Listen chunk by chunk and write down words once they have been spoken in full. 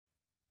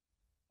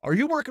Are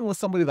you working with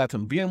somebody that's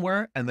in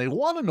VMware and they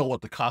want to know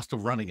what the cost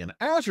of running in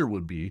Azure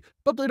would be,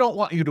 but they don't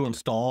want you to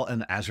install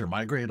an Azure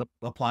Migrate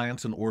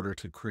appliance in order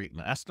to create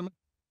an estimate?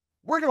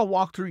 We're going to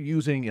walk through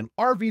using an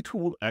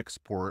RVTools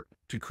Export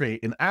to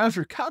create an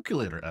Azure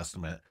Calculator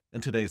estimate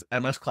in today's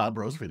MS Cloud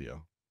Bros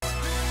video.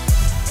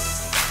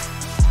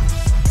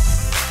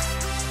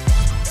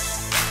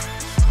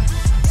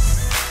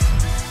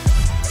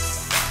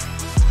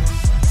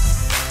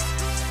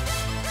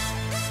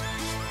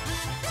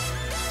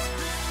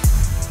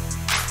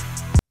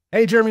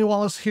 Hey, Jeremy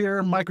Wallace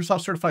here,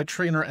 Microsoft Certified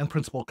Trainer and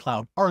Principal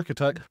Cloud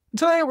Architect.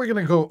 Today, we're going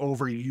to go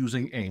over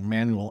using a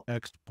manual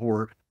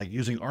export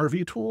using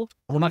RVTools.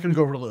 We're not going to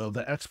go over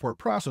the export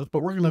process,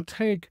 but we're going to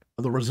take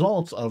the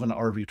results of an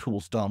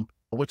RVTools dump,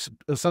 which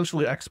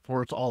essentially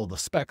exports all of the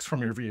specs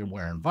from your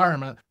VMware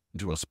environment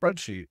into a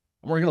spreadsheet.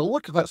 And we're going to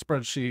look at that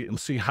spreadsheet and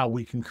see how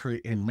we can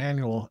create a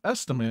manual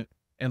estimate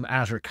in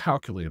Azure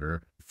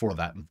Calculator for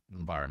that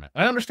environment.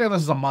 I understand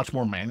this is a much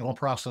more manual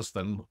process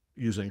than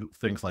using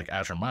things like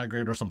Azure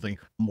Migrate or something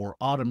more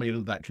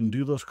automated that can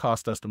do those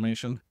cost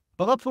estimations.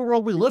 But that's the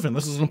world we live in.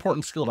 This is an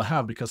important skill to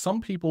have because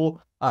some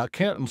people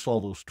can't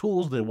install those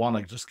tools. They want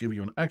to just give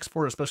you an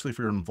export, especially if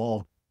you're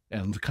involved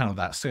in kind of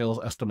that sales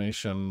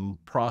estimation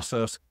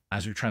process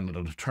as you're trying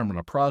to determine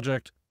a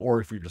project,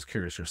 or if you're just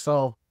curious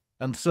yourself.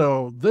 And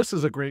so this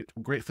is a great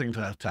thing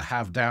to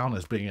have down,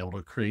 is being able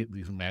to create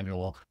these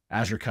manual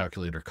Azure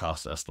Calculator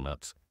cost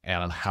estimates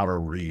and how to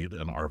read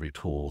an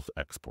RVTools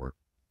export.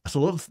 So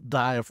let's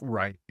dive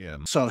right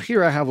in. So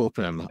here I have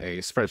open a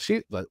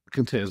spreadsheet that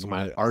contains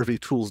my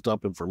RVTools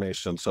dump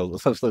information. So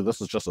essentially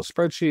this is just a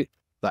spreadsheet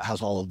that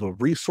has all of the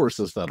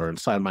resources that are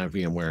inside my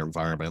VMware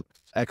environment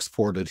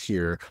exported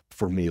here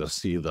for me to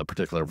see the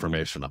particular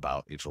information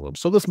about each of them.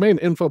 So this main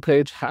info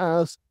page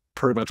has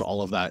pretty much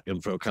all of that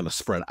info kind of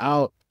spread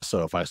out.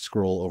 So if I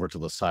scroll over to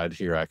the side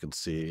here, I can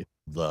see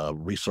the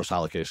resource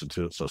allocation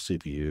to it. So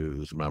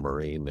CPUs,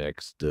 memory,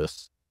 NICs,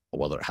 disks,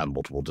 whether it had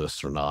multiple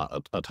disks or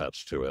not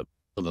attached to it,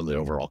 and then the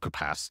overall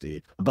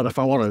capacity. But if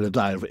I wanted to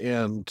dive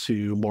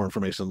into more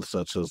information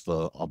such as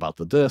about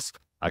the disk,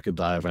 I could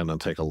dive in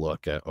and take a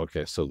look at,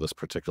 okay, so this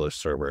particular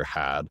server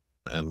had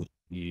an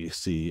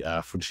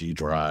ECFG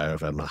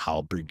drive and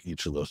how big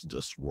each of those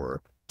disks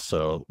were.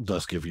 So it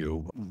does give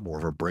you more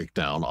of a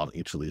breakdown on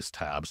each of these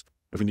tabs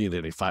if you need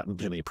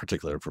any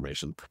particular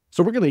information.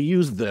 So we're going to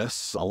use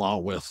this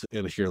along with,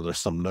 in here, there's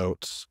some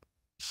notes.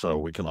 So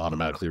we can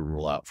automatically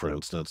rule out, for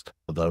instance,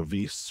 the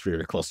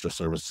vSphere cluster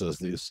services.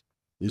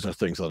 These are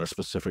things that are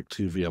specific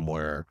to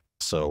VMware.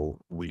 So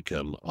we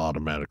can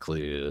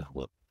automatically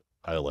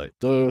highlight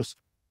those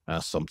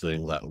as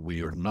something that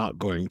we are not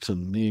going to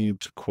need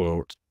to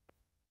quote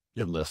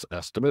in this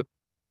estimate.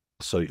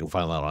 So you can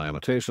find that on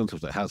annotations.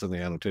 If it has any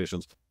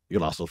annotations, you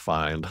can also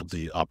find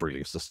the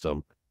operating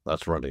system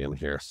that's running in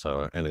here.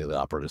 So any of the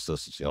operating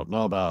systems you don't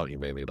know about, you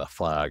may need a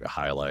flag, a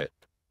highlight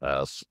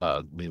as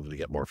needing to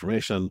get more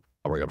information.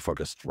 We're going to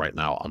focus right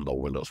now on the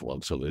Windows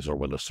one. So these are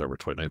Windows Server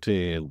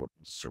 2019, Windows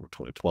Server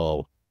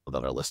 2012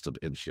 that are listed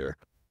in here.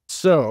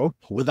 So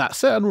with that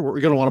said, we're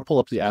going to want to pull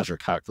up the Azure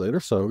Calculator.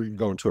 So you can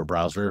go into a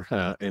browser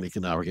and you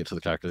can navigate to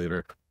the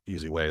calculator.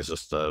 Easy way is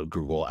just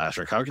Google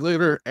Azure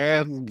Calculator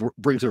and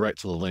brings you right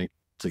to the link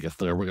to get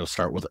there. We're going to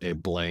start with a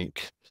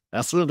blank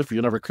estimate. If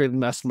you've never created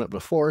an estimate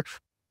before,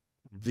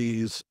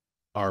 these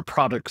are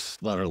products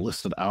that are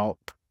listed out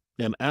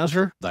in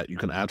Azure that you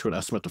can add to an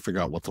estimate to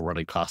figure out what the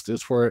running cost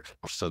is for it.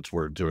 Since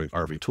we're doing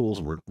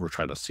RVTools, we're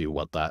trying to see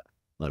what that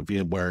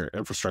VMware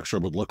infrastructure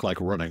would look like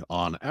running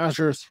on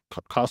Azure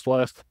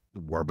cost-wise.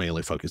 We're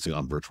mainly focusing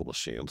on virtual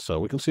machines. So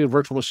we can see a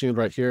virtual machine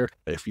right here.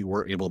 If you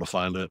were able to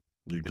find it,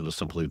 you can just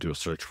simply do a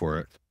search for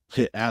it.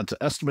 Hit add to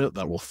estimate.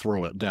 That will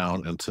throw it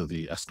down into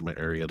the estimate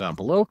area down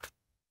below.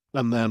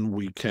 And then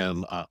we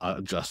can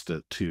adjust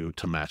it to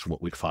match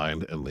what we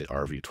find in the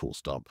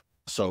RVTools dump.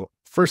 So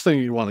first thing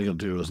you want to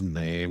do is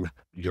name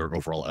your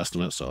overall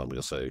estimate. So I'm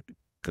going to say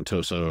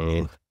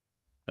Contoso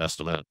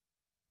estimate.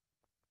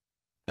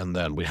 And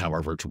then we have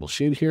our virtual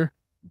machine here.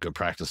 Good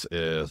practice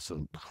is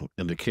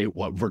indicate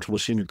what virtual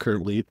machine you're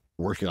currently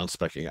working on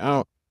speccing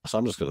out. So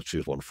I'm just going to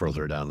choose one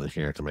further down in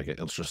here to make it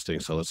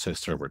interesting. So let's say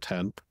server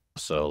 10.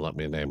 So let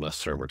me name this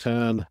server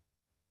 10.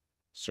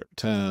 Server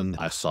 10.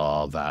 I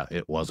saw that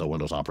it was a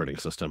Windows operating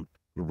system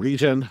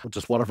region,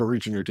 just whatever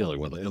region you're dealing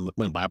with. In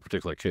my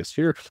particular case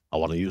here, I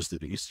want to use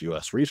the East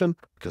US region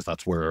because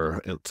that's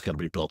where it's going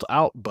to be built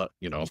out. But,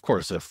 you know, of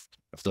course, if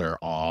they're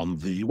on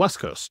the West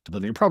Coast,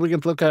 then you're probably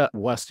going to look at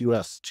West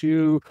US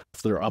 2.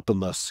 If they're up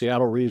in the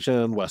Seattle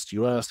region, West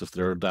US, if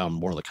they're down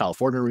more in the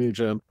California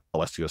region,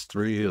 West US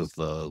 3 is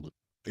the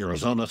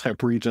Arizona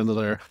type region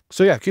there.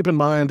 So yeah, keep in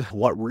mind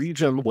what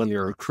region when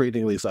you're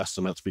creating these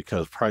estimates,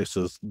 because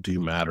prices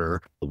do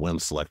matter when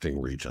selecting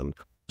region.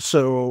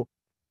 So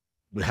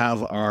we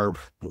have our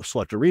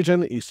selected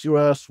region, East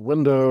US,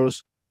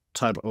 Windows,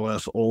 type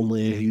OS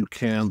only.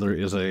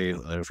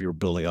 If you're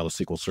building out a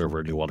SQL server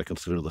and you want to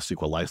consider the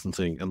SQL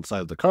licensing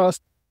inside the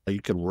cost,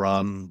 you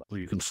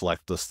can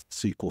select the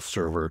SQL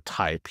server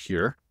type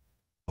here.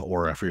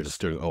 Or if you're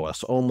just doing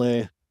OS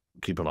only,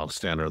 keep it on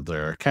standard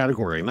there.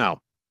 Category. Now,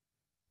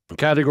 the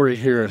category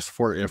here is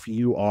for if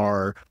you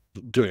are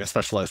doing a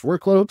specialized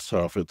workload.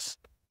 So if it's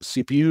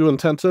CPU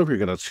intensive, you're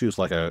going to choose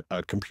like a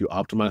compute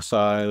optimized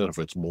side. If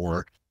it's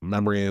more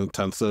memory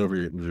intensive,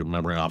 you do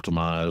memory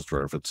optimized,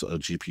 or if it's a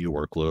GPU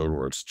workload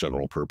or it's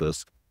general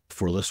purpose.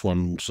 For this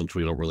one, since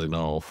we don't really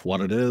know what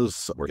it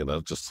is, we're going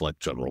to just select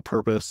general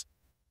purpose.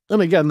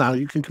 And again, now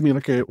you can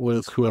communicate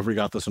with whoever you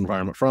got this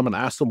environment from and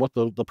ask them what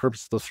the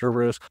purpose of the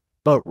server is.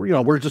 But,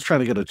 we're just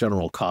trying to get a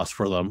general cost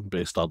for them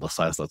based on the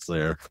size that's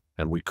there.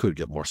 And we could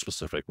get more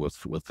specific with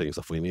things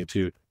if we need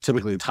to.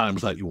 Typically,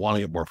 times that you want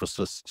to get more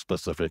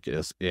specific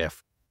is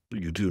if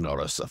you do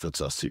notice if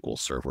it's a SQL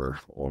server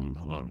or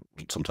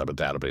some type of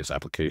database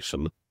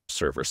application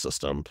server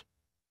system.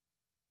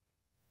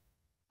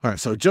 All right,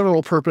 so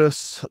general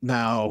purpose.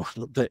 Now,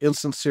 the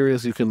instance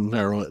series, you can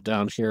narrow it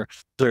down here.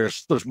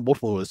 There's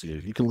multiple ways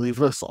you can leave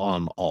this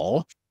on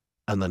all,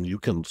 and then you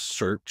can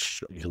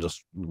search. You can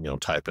just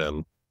type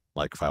in,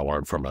 like if I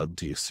wanted from a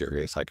D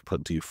series, I could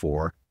put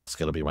D4. It's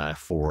going to be my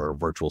 4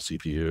 virtual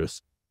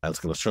CPUs, and it's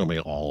going to show me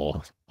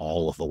all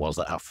of the ones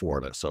that have 4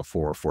 in it. So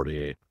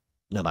 448,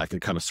 and I can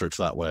kind of search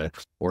that way,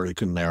 or you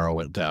can narrow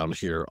it down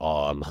here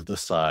on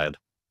this side.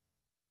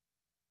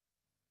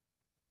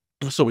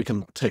 So we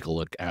can take a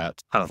look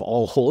at kind of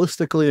all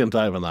holistically and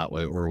dive in that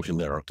way, or we can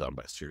narrow it down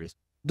by series.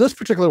 This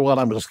particular one,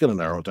 I'm just going to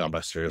narrow it down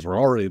by series. We're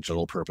already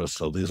general purpose,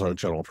 so these are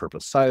general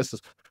purpose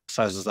sizes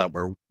that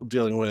we're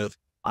dealing with.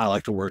 I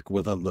like to work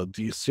within the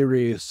D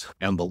series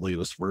and the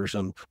latest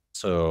version.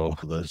 So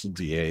the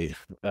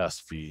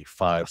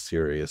DASV5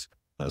 series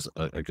is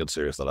a good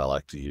series that I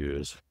like to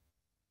use.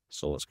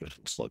 So let's go ahead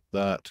and select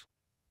that.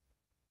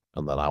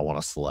 And then I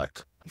want to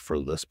select for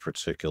this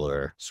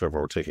particular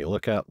server we're taking a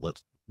look at.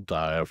 Let's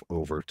dive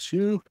over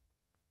to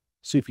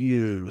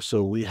CPU.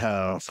 So we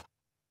have,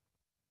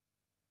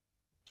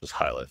 just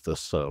highlight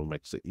this so it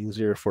makes it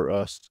easier for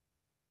us.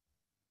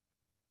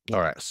 All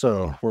right,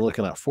 so we're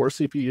looking at 4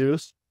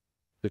 CPUs,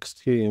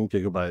 16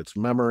 gigabytes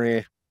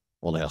memory,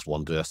 only has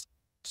 1 disk.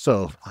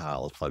 So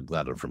I'll plug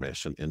that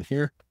information in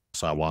here.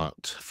 So I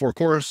want 4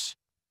 cores.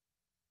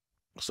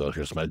 So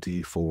here's my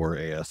D4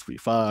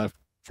 ASV5,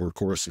 4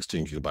 cores,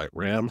 16 gigabyte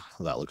RAM.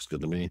 That looks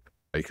good to me.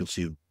 You can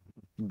see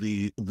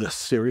this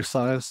series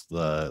size,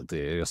 the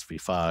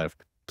ASV5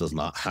 does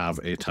not have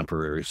a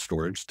temporary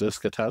storage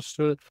disk attached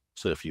to it.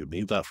 So if you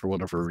need that for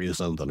whatever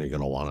reason, then you're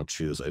going to want to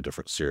choose a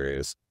different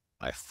series.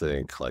 I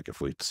think, like,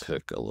 if we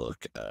take a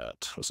look at,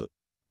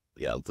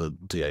 the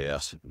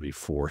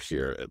DASV4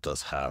 here, it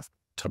does have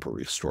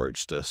temporary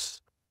storage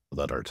disks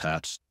that are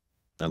attached.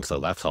 And so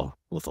that's a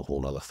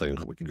whole other thing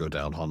that we can go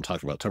down on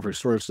talking about temporary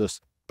storage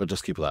disks, but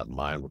just keep that in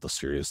mind with the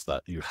series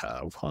that you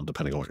have on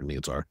depending on what your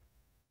needs are.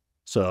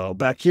 So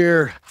back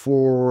here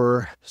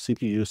for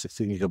CPU,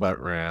 16 gigabyte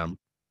RAM,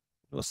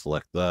 let's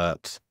select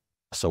that.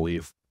 So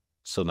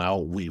now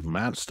we've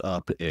matched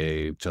up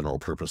a general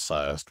purpose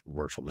sized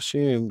virtual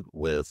machine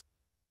with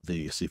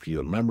the CPU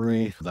and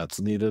memory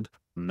that's needed.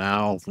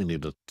 Now we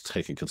need to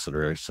take in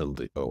consideration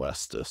the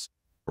OS disk.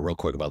 Real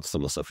quick about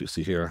some of the stuff you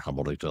see here. I'm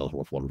only dealing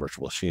with 1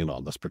 virtual machine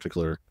on this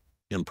particular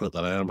input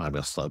that I am. I'm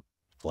going to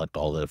select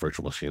all the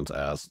virtual machines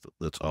as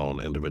its own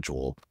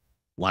individual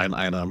line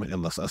item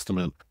in this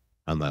estimate.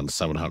 And then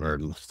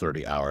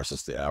 730 hours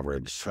is the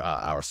average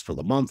hours for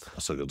the month.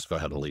 So let's go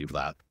ahead and leave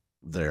that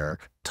there.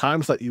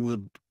 Times that you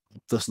would,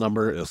 this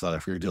number is that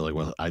if you're dealing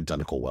with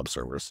identical web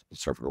servers,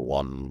 server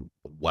 1,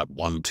 web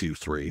 1, 2,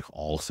 3,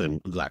 all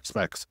same exact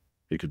specs,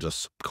 you could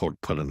just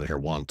put in here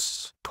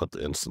once, put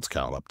the instance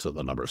count up to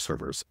the number of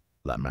servers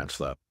that match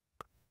that.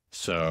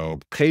 So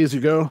pay as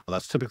you go,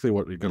 that's typically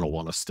what you're going to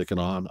want to stick it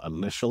on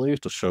initially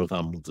to show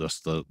them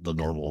just the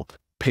normal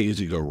pay as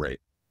you go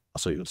rate.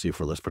 So you can see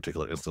for this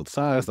particular instance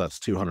size, that's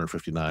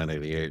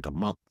 $259.88 a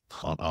month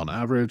on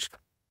average.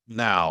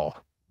 Now,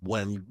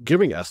 when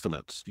giving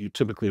estimates, you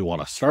typically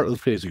want to start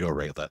with pay-as-you-go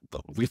rate. That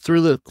we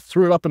threw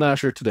it up in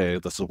Azure today.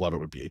 This is what it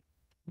would be.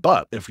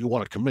 But if you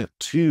want to commit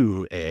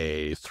to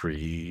a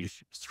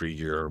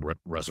three-year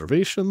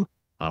reservation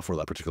for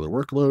that particular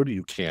workload,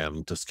 you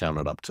can discount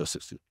it up to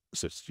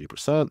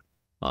 60%.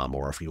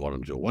 Or if you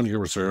want to do a 1-year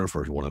reserve,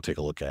 or if you want to take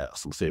a look at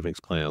some savings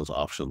plans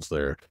options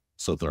there.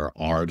 So there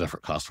are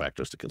different cost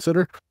factors to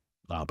consider,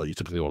 but you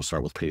typically want to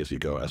start with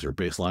pay-as-you-go as your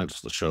baseline,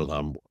 just to show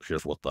them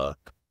here's what the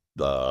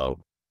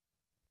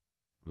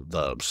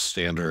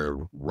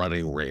standard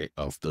running rate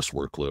of this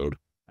workload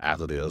as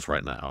it is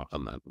right now,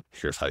 and then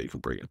here's how you can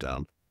bring it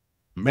down.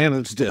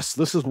 Manage disks.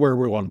 This is where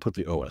we want to put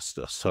the OS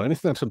disk. So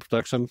anything that's in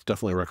production,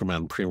 definitely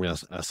recommend premium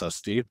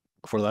SSD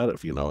for that.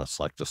 If it's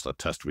like just a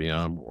test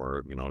VM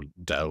or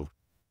dev,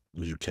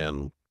 you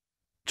can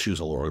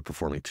choose a lower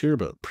performing tier,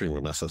 but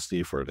premium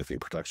SSD for anything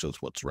production is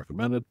what's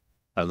recommended.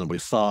 And then we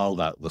saw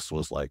that this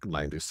was like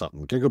 90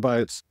 something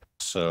gigabytes.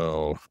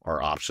 So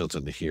our options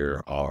in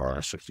here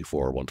are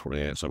 64,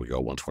 128. So we go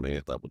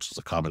 128, which is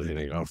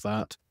accommodating of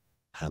that.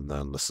 And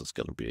then this is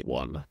going to be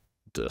 1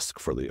 disk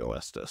for the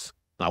OS disk.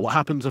 Now, what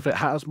happens if it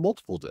has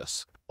multiple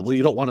disks? Well,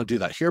 you don't want to do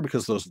that here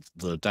because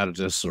the data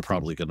disks are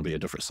probably going to be a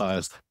different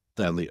size.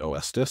 than the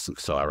OS disk.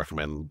 So I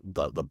recommend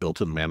the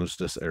built-in managed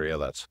disk area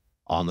that's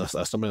on this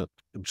estimate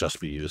just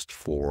be used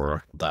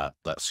for that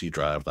C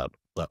drive, that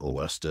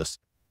OS disk.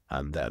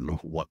 And then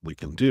what we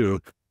can do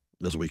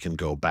is we can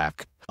go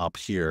back up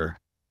here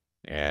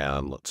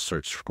and let's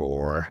search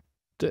for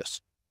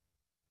disk.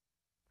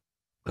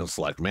 And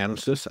select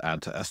manage disk,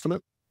 add to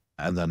estimate.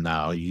 And then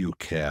now you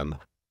can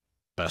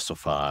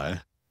specify.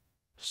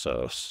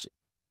 So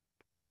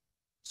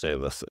say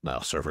this now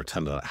server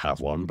 10 didn't have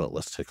one, but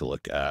let's take a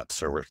look at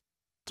server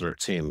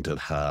 13 did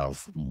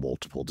have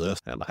multiple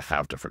disks, and I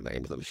have different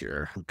names in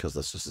here because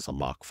this is a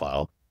mock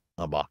file,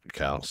 a mock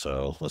account.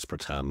 So let's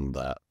pretend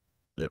that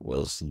it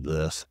was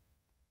this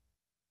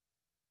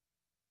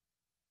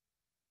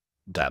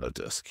data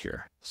disk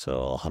here.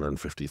 So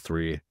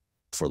 153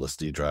 for this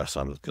D drive.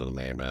 So I'm just going to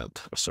name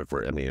it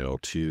server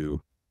MEO2.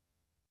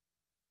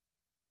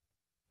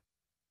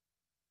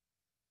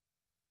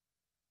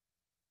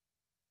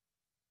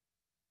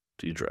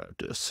 D drive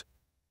disk,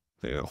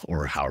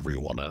 or however you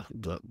want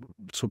to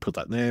so put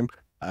that name.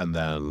 And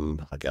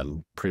then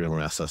again, premium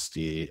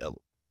SSD,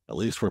 at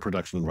least for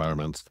production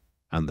environments,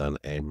 and then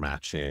a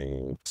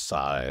matching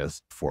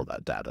size for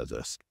that data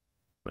disk.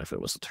 If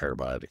it was a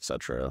terabyte,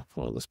 etc.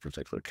 Well, in this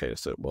particular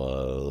case, it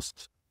was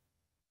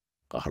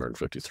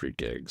 153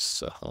 gigs.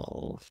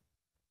 So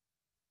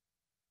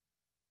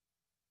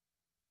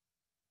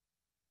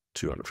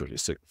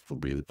 256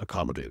 would be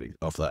accommodating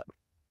of that.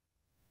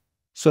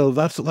 So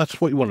that's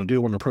what you want to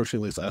do when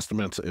approaching these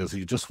estimates is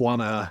you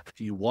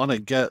want to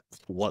get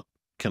what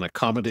can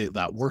accommodate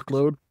that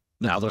workload.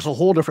 Now, there's a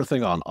whole different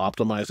thing on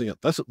optimizing it.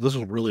 This is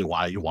really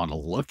why you want to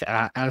look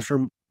at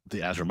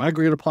the Azure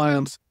Migrate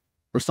Appliance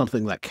or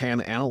something that can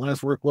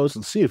analyze workloads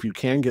and see if you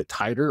can get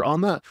tighter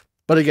on that.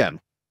 But again,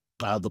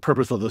 the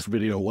purpose of this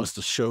video was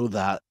to show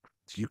that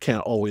you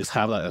can't always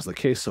have that as the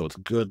case. So it's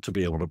good to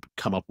be able to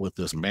come up with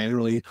this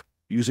manually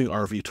using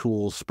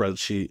RVTools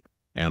spreadsheet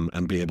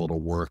and be able to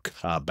work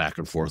back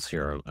and forth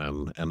here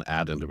and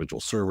add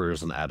individual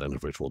servers and add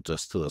individual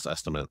disks to this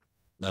estimate.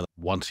 And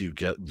once you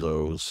get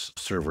those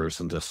servers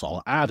and disks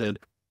all added,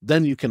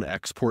 then you can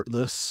export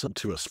this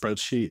to a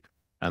spreadsheet,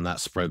 and that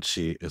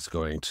spreadsheet is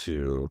going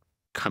to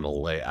kind of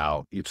lay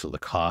out each of the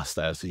costs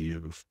as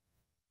you've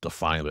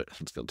defined it.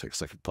 It's going to take a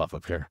second to pop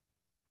up here.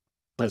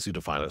 As you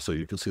define it, so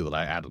you can see that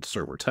I added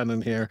server 10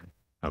 in here,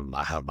 and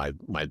I have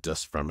my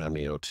disk from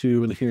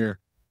MEO2 in here.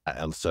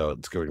 And so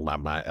it's giving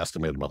my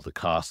estimated monthly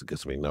cost. It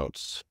gives me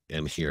notes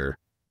in here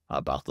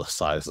about the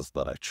sizes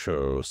that I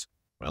chose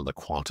and the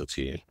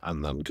quantity,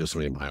 and then gives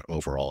me my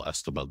overall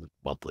estimated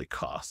monthly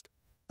cost.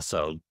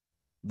 So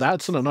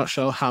that's in a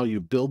nutshell how you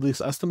build these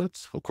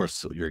estimates. Of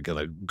course, you're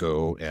going to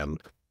go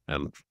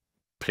and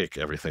pick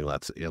everything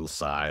that's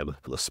inside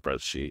the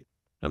spreadsheet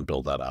and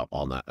build that out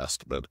on that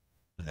estimate.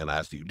 And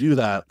as you do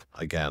that,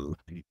 again,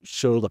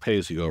 show the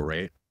pay-as-you-go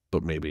rate,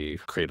 but maybe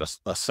create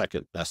a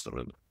second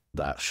estimate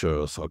that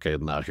shows, okay,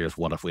 now here's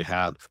what if we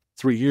had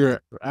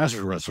 3-year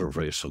Azure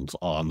reservations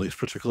on these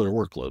particular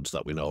workloads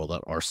that we know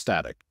that are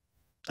static.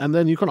 And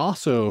then you can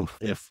also,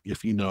 if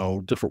you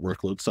know different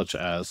workloads such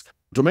as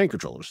domain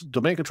controllers,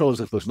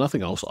 if there's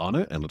nothing else on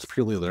it and it's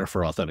purely there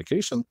for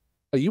authentication,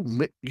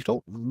 you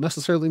don't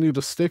necessarily need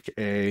to stick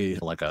a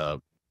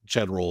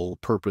general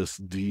purpose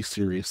D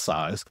series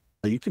size.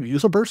 You can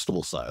use a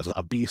burstable size,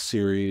 a B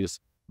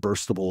series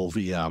burstable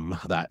VM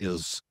that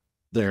is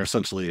there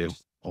essentially.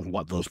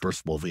 What those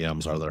burstable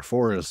VMs are there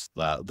for is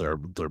that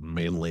they're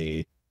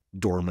mainly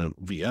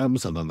dormant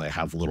VMs, and then they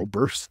have little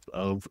bursts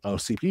of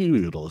CPU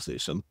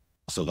utilization.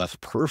 So that's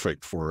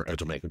perfect for a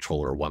domain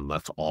controller when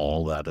that's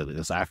all that it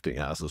is acting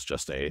as is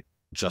just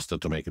a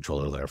domain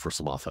controller there for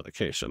some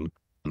authentication.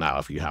 Now,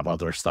 if you have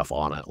other stuff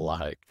on it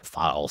like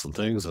files and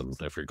things, and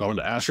if you're going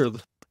to Azure,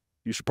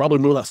 you should probably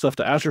move that stuff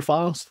to Azure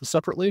files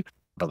separately,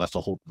 but that's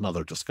a whole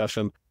nother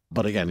discussion.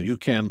 But again, you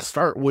can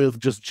start with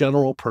just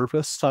general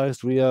purpose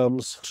sized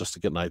VMs just to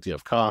get an idea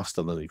of cost,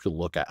 and then you can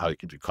look at how you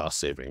can do cost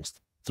savings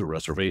through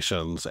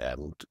reservations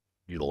and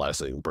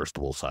utilizing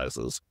burstable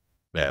sizes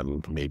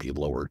and maybe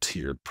lower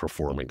tiered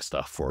performing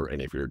stuff for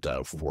any of your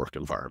dev work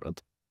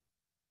environment.